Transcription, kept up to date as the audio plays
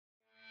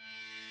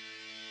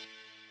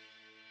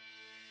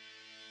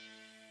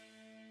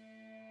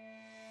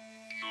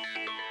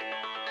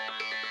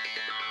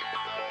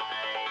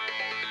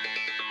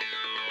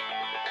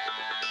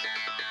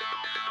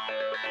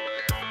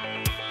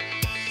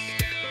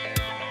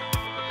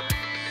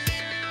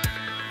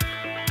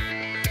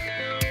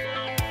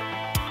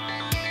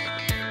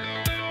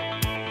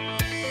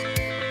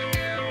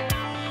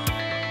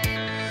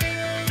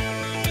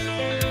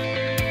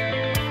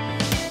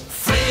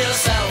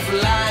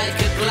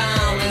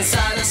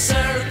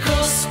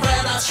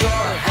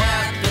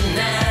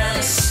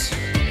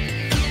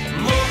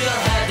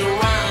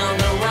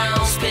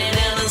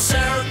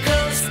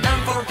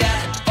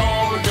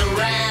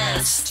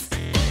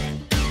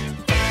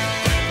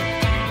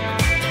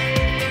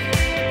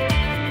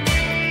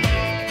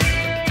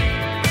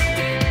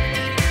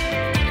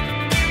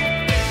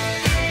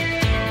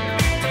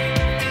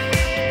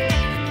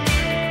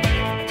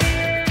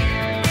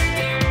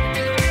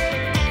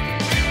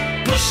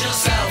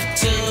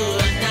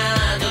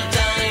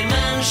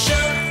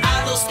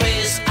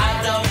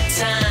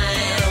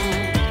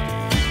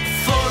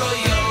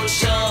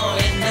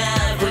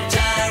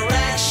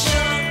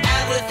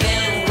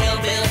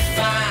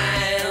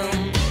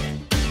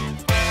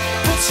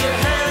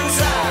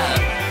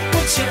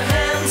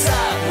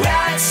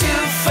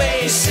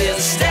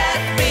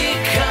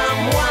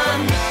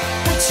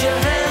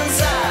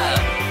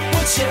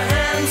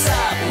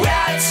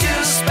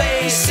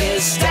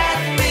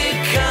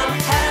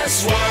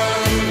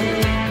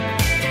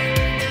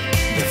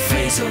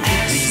face of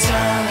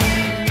Ibiza.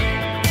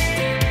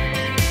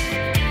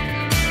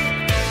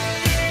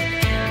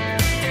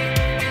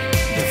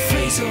 The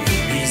face of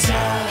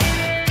Ibiza.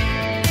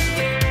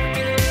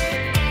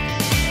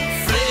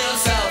 Free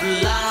yourself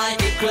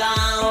like a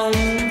clown.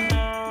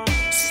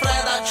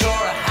 Spread out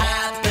your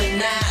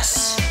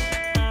happiness.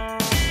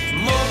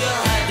 Move your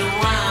head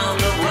around,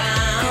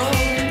 around,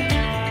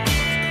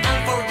 and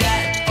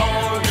forget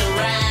all the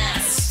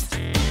rest.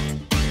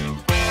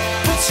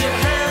 Put your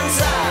hands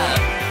up,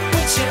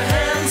 put your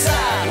hands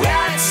up. We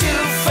are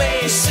two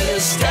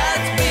faces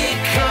that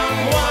become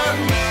one.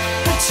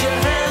 Put your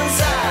hands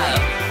up,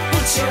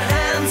 put your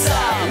hands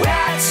up. We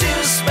are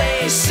two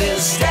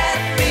spaces that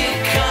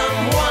become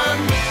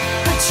one.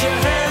 Put your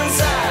hands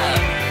up,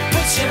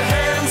 put your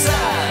hands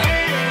up.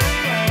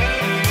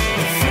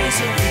 The face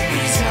of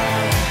Ibiza.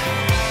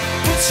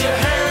 Put your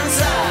hands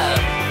up,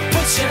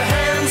 put your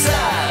hands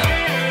up.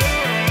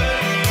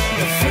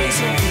 The face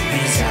of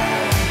Ibiza.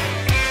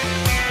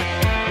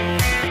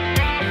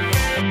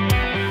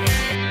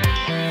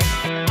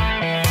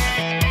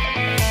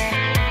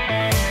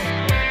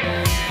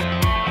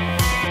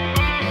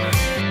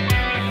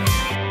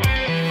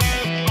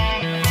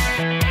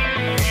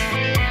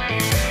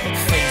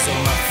 Phase of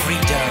my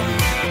freedom,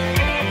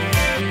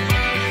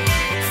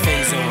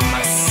 phase of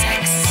my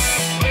sex,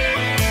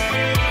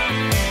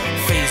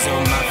 phase of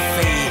my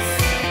faith,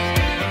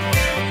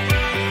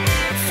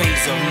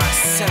 phase of my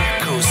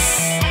circus.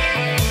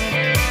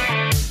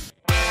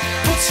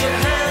 Put your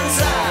hands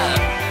up,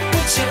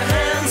 put your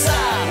hands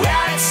up. We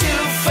are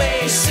two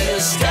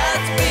faces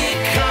that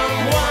become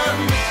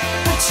one.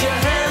 Put your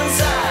hands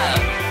up,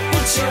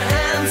 put your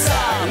hands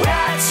up. We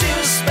are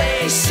two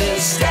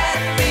spaces that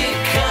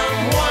become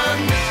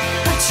one.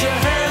 Put your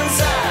hands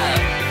up,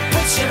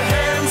 put your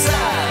hands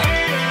up.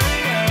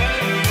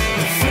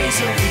 The face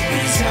of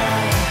Ibiza.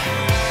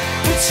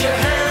 Put your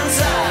hands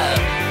up,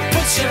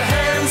 put your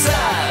hands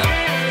up.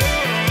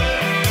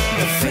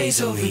 The face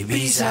of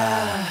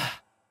Ibiza.